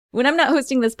When I'm not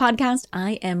hosting this podcast,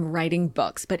 I am writing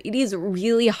books, but it is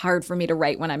really hard for me to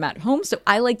write when I'm at home, so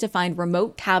I like to find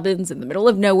remote cabins in the middle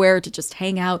of nowhere to just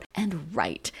hang out and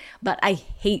write. But I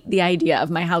hate the idea of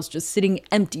my house just sitting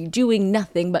empty, doing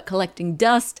nothing but collecting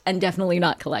dust and definitely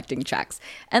not collecting checks.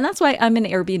 And that's why I'm an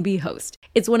Airbnb host.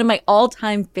 It's one of my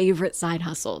all-time favorite side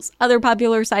hustles. Other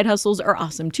popular side hustles are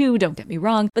awesome too, don't get me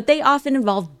wrong, but they often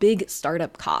involve big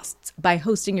startup costs. By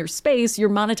hosting your space, you're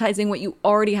monetizing what you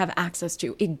already have access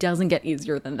to. It doesn't get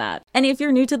easier than that. And if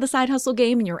you're new to the side hustle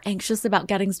game and you're anxious about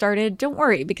getting started, don't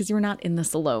worry, because you're not in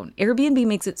this alone. Airbnb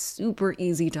makes it super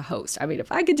easy to host. I mean,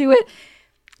 if I could do it,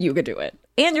 you could do it.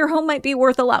 And your home might be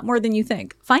worth a lot more than you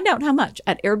think. Find out how much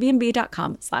at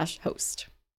airbnb.com/host.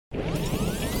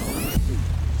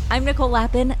 I'm Nicole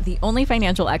Lappin, the only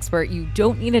financial expert you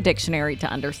don't need a dictionary to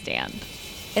understand.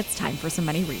 It's time for some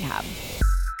money rehab.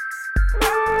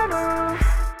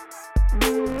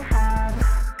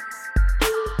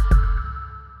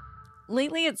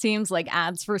 Lately, it seems like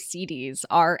ads for CDs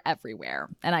are everywhere.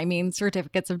 And I mean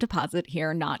certificates of deposit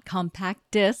here, not compact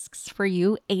discs for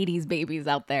you 80s babies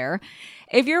out there.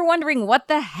 If you're wondering what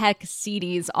the heck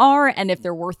CDs are and if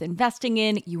they're worth investing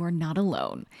in, you are not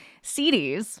alone.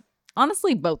 CDs,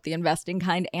 honestly, both the investing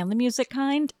kind and the music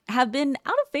kind, have been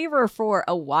out of favor for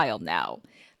a while now.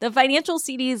 The financial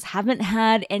CDs haven't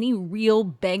had any real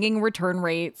banging return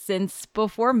rate since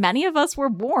before many of us were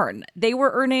born. They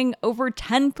were earning over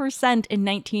 10% in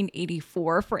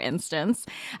 1984, for instance.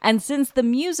 And since the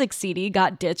music CD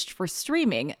got ditched for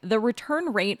streaming, the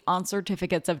return rate on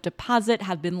certificates of deposit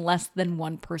have been less than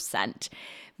 1%,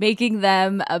 making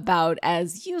them about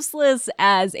as useless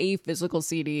as a physical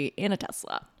CD in a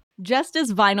Tesla. Just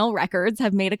as vinyl records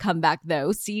have made a comeback, though,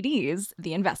 CDs,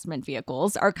 the investment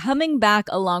vehicles, are coming back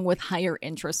along with higher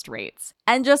interest rates.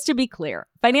 And just to be clear,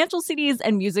 financial CDs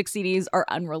and music CDs are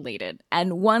unrelated,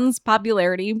 and one's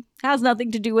popularity has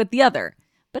nothing to do with the other.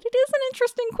 But it is an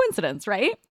interesting coincidence,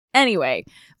 right? Anyway,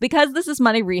 because this is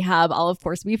Money Rehab, I'll of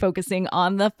course be focusing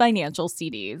on the financial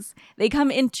CDs. They come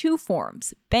in two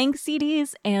forms, bank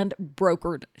CDs and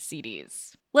brokered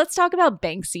CDs. Let's talk about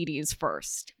bank CDs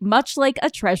first. Much like a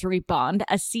treasury bond,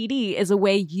 a CD is a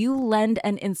way you lend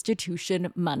an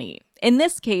institution money. In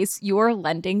this case, you're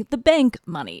lending the bank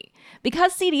money.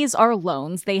 Because CDs are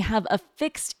loans, they have a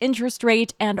fixed interest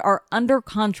rate and are under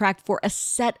contract for a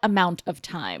set amount of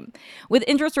time. With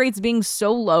interest rates being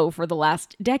so low for the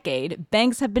last decade,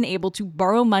 banks have been able to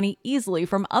borrow money easily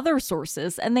from other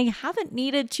sources, and they haven't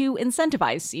needed to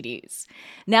incentivize CDs.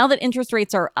 Now that interest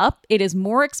rates are up, it is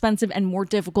more expensive and more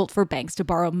difficult for banks to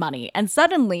borrow money, and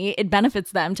suddenly it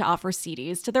benefits them to offer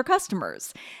CDs to their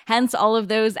customers. Hence all of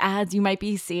those ads you might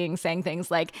be seeing saying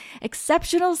things like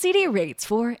exceptional CD rates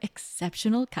for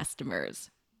exceptional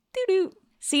customers. Doo-doo.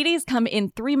 CDs come in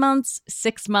 3 months,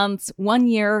 6 months, 1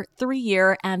 year, 3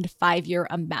 year, and 5 year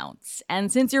amounts. And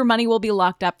since your money will be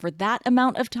locked up for that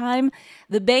amount of time,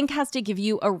 the bank has to give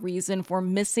you a reason for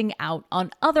missing out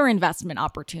on other investment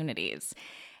opportunities.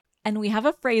 And we have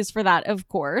a phrase for that, of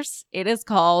course. It is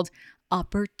called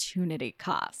opportunity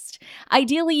cost.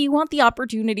 Ideally, you want the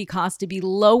opportunity cost to be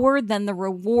lower than the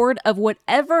reward of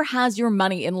whatever has your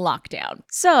money in lockdown.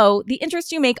 So the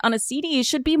interest you make on a CD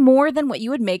should be more than what you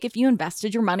would make if you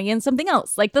invested your money in something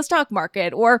else, like the stock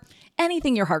market or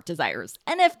anything your heart desires,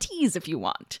 NFTs if you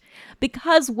want.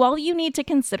 Because while you need to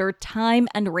consider time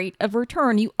and rate of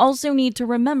return, you also need to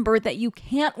remember that you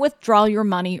can't withdraw your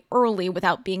money early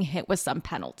without being hit with some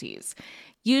penalties.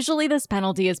 Usually this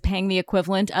penalty is paying the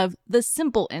equivalent of the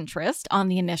simple interest on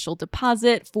the initial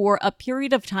deposit for a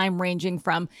period of time ranging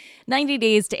from 90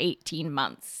 days to 18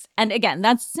 months. And again,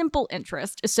 that's simple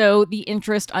interest, so the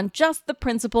interest on just the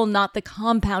principal, not the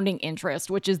compounding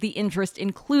interest, which is the interest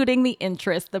including the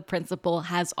interest the principal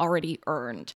has already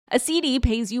earned. A CD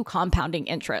pays you compounding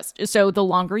interest, so the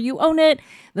longer you own it,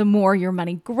 the more your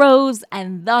money grows,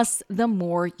 and thus the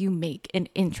more you make in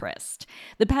interest.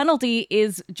 The penalty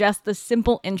is just the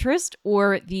simple interest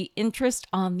or the interest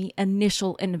on the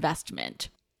initial investment.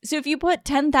 So if you put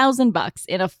 $10,000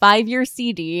 in a 5-year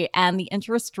CD and the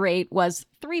interest rate was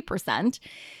 3%,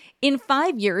 in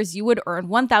 5 years, you would earn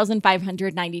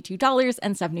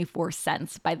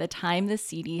 $1,592.74 by the time the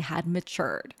CD had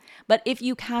matured. But if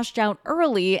you cashed out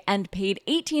early and paid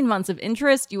 18 months of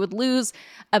interest, you would lose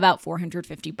about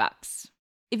 $450.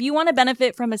 If you want to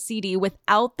benefit from a CD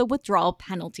without the withdrawal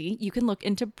penalty, you can look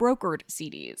into brokered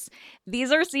CDs.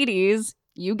 These are CDs,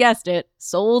 you guessed it,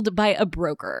 sold by a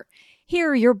broker.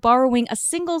 Here, you're borrowing a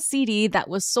single CD that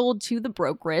was sold to the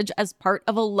brokerage as part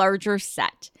of a larger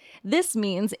set. This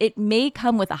means it may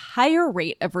come with a higher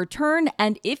rate of return,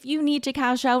 and if you need to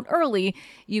cash out early,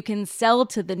 you can sell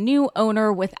to the new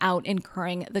owner without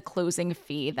incurring the closing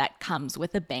fee that comes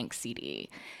with a bank CD.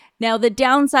 Now, the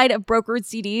downside of brokered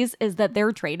CDs is that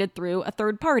they're traded through a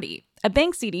third party. A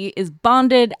bank CD is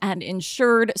bonded and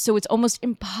insured, so it's almost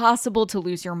impossible to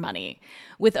lose your money.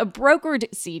 With a brokered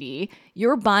CD,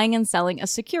 you're buying and selling a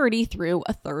security through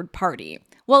a third party.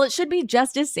 While it should be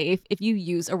just as safe if you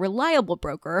use a reliable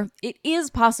broker, it is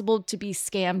possible to be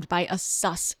scammed by a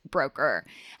sus broker,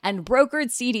 and brokered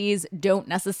CDs don't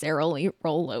necessarily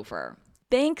roll over.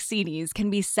 Bank CDs can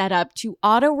be set up to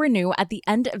auto-renew at the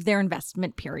end of their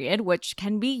investment period, which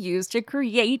can be used to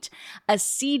create a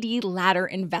CD ladder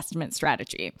investment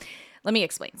strategy. Let me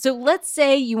explain. So let's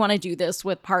say you want to do this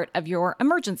with part of your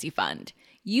emergency fund.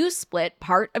 You split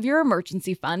part of your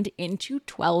emergency fund into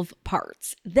 12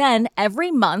 parts. Then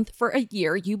every month for a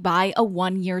year, you buy a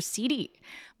 1-year CD.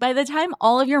 By the time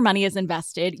all of your money is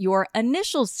invested, your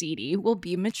initial CD will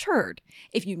be matured.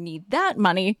 If you need that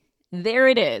money, there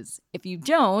it is. If you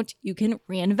don't, you can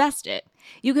reinvest it.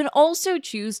 You can also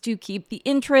choose to keep the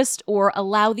interest or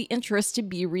allow the interest to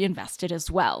be reinvested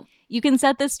as well. You can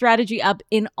set this strategy up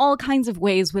in all kinds of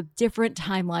ways with different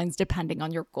timelines depending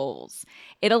on your goals.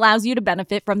 It allows you to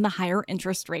benefit from the higher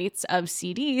interest rates of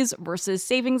CDs versus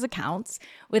savings accounts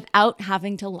without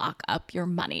having to lock up your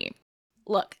money.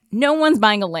 Look, no one's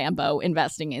buying a Lambo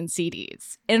investing in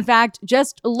CDs. In fact,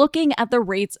 just looking at the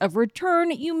rates of return,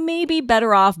 you may be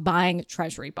better off buying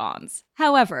treasury bonds.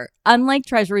 However, unlike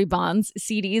treasury bonds,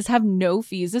 CDs have no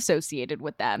fees associated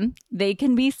with them. They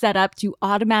can be set up to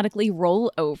automatically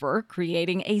roll over,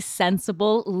 creating a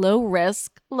sensible,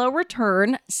 low-risk,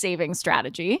 low-return saving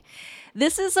strategy.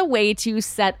 This is a way to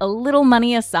set a little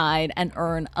money aside and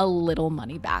earn a little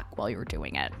money back while you're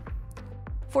doing it.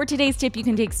 For today's tip, you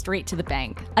can take straight to the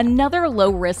bank. Another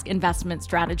low-risk investment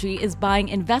strategy is buying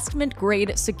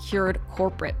investment-grade secured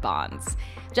corporate bonds.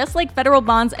 Just like federal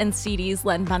bonds and CDs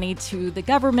lend money to the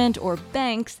government or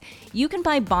banks, you can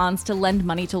buy bonds to lend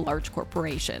money to large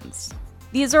corporations.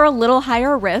 These are a little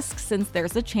higher risk since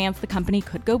there's a chance the company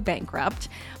could go bankrupt,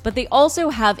 but they also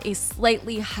have a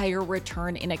slightly higher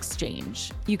return in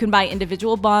exchange. You can buy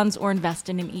individual bonds or invest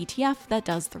in an ETF that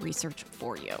does the research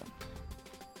for you.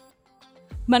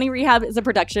 Money Rehab is a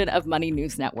production of Money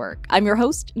News Network. I'm your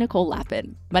host, Nicole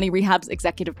Lappin. Money Rehab's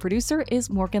executive producer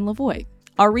is Morgan Lavoie.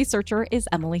 Our researcher is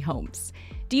Emily Holmes.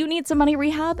 Do you need some money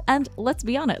rehab? And let's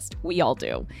be honest, we all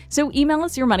do. So email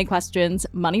us your money questions,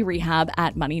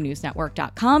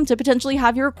 moneyrehab@moneynewsnetwork.com, to potentially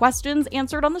have your questions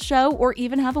answered on the show or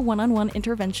even have a one-on-one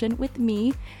intervention with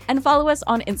me. And follow us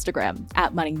on Instagram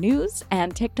 @moneynews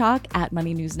and TikTok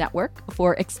 @moneynewsnetwork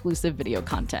for exclusive video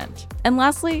content. And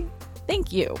lastly,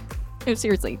 thank you. No,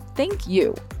 seriously, thank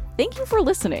you. Thank you for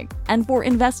listening and for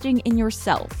investing in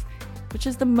yourself, which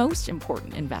is the most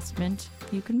important investment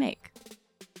you can make.